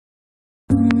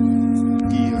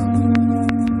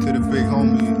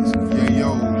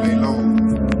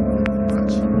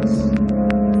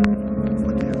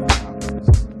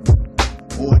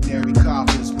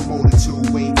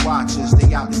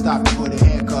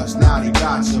handcuffs. Now they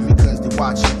got you because they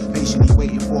watch you, patiently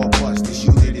waiting for a bus. This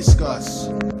you to discuss.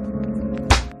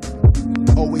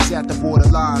 Always at the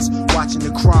borderlines, watching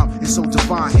the crime. It's so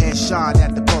divine, head shine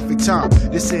at the perfect time.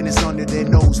 This sin is under their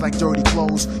nose like dirty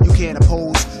clothes. You can't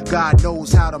oppose, God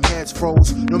knows how them heads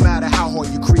froze. No matter how hard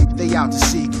you creep, they out to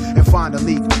seek and find a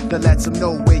leak that lets them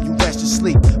know where you rest your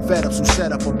sleep. Fed up, so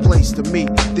set up a place to meet,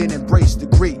 then embrace the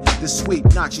greet. The sweep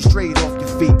knocks you straight off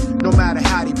your feet. No matter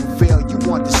how they prevail, you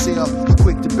want to sell, you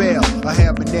quick to bail. A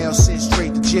hammer nail sent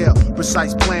straight to jail.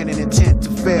 Precise plan and intent to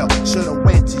fail. Should've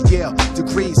went to Yale.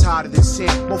 Degrees harder than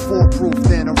sand, more foolproof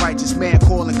than a righteous man.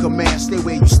 Calling command, stay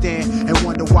where you stand and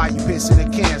wonder why you pissing a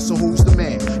can. So who's the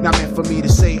man? Not meant for me to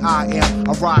say I am.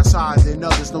 I rise higher than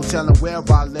others, no telling where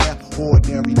I live.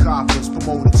 Ordinary coppers,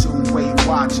 promoted to Weight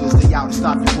Watchers. They out to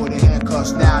stop you for the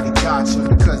handcuffs. Now they got you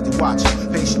because they watch you,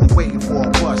 patiently waiting for a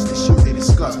bus. This you they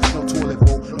discuss. No toilet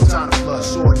bowl, no time to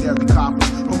flush. Ordinary coppers,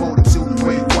 promoted to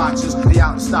Weight Watchers. They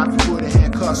out to stop you for the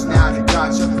handcuffs. Now they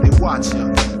got you, they watch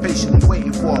you, patiently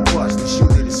waiting for a bus. This you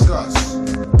they discuss.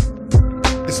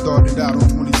 It started out on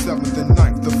 27th and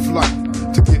 9th, the flight.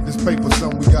 To get this paper,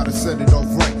 son, we gotta set it off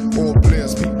right. All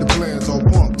players keep the plans all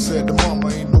bunk. Said the mama,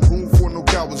 ain't no room for no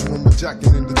cowards when we're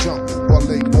jacking in the jungle.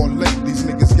 Parlay, these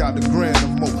niggas got a grand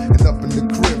or more. And up in the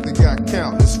crib, they got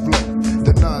countless flow.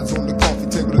 The nines on the coffee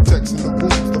table, the text in the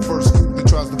rooms. The first fool that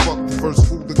tries to fuck, the first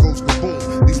fool that goes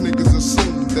kaboom. These niggas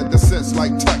assume that the set's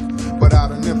like tight, but I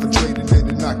done infiltrated it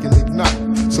and I can ignite.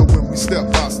 So when we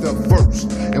step, I step first.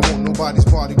 And won't nobody's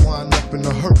body wind up in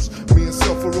a hearse. Me and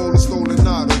self are rolling stolen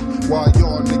auto, while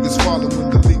y'all niggas following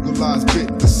the legalized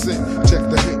bit. The sin, check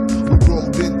the hit, we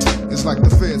rolled into. It's like the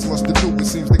feds must have knew. It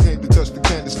seems they came to touch the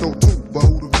candy store too, but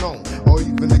who'd have known or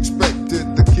even expected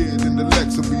the kid in the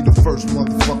Lex will be the first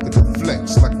motherfucker to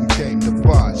flex like we came to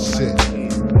buy shit.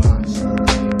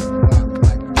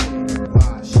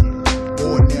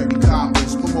 Ordinary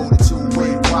coppers, promoted to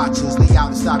Weight Watchers. They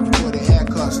out to stop you for the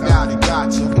handcuffs. Now they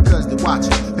got you because they watch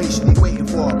you, patiently waiting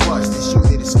for a bus. This you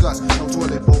they discuss. No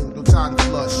toilet bowl, no time to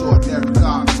flush. Ordinary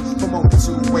coppers, promoted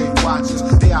to Weight Watchers.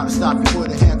 They out to stop you for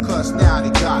the handcuffs. Now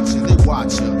they got you, they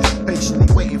watch you,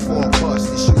 patiently waiting for a bus.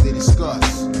 This you they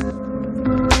discuss.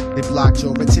 They blocked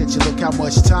your attention, look how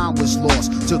much time was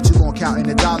lost. Took too long counting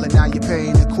the dollar, now you're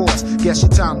paying the cost. Guess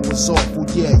your time was off, well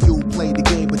yeah, you played the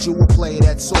game, but you will play it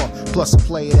at soft. Plus a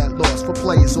player that lost, for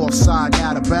players offside,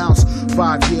 out of bounds.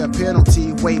 5-year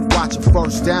penalty, Weight Watcher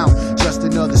first down. Just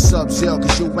another sub-zero,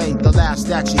 cause you ain't the last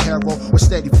that you hero. Or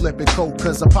steady flipping coke,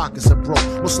 cause our pockets are broke.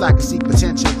 More slack and seek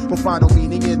potential, but find no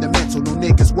meaning in the mental. No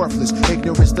niggas worthless,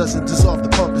 ignorance doesn't dissolve the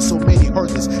purpose. So many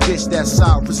hurtless, dish that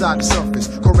sour, reside the surface.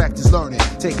 Correct is learning,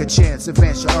 take a chance,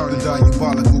 advance your earning. The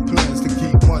diabolical plans to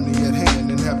keep money at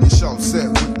hand and have your shop set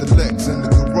with the legs in the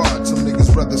garage. Some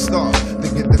niggas rather starve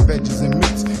than get their veggies and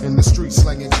meats in the streets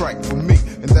slanging crack for me.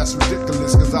 And that's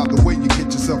ridiculous, cause either way you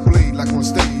get yourself played like on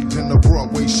stage in a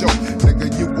Broadway show. Nigga,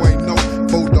 you ain't no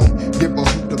Bo don't give a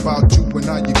hoot about you and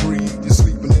how you grieve. You're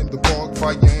sleeping in the park,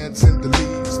 fire ants in the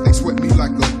leaves. They sweat me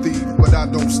like a thief, but I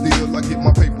don't steal. I get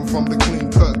my paper from the clean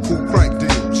cut, cool crack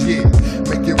deals, yeah.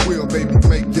 Make it real, baby,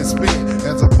 make it spin.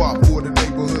 As a bop for the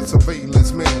neighborhood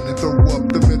surveillance man, and throw up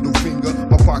the middle finger.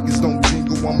 My pockets don't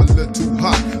jingle, I'm a little too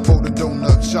hot for the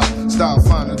donut shop. Style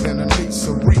finer than a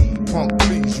Lisa Reed. Punk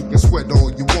please, you can sweat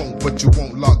all you want, but you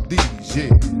won't lock these.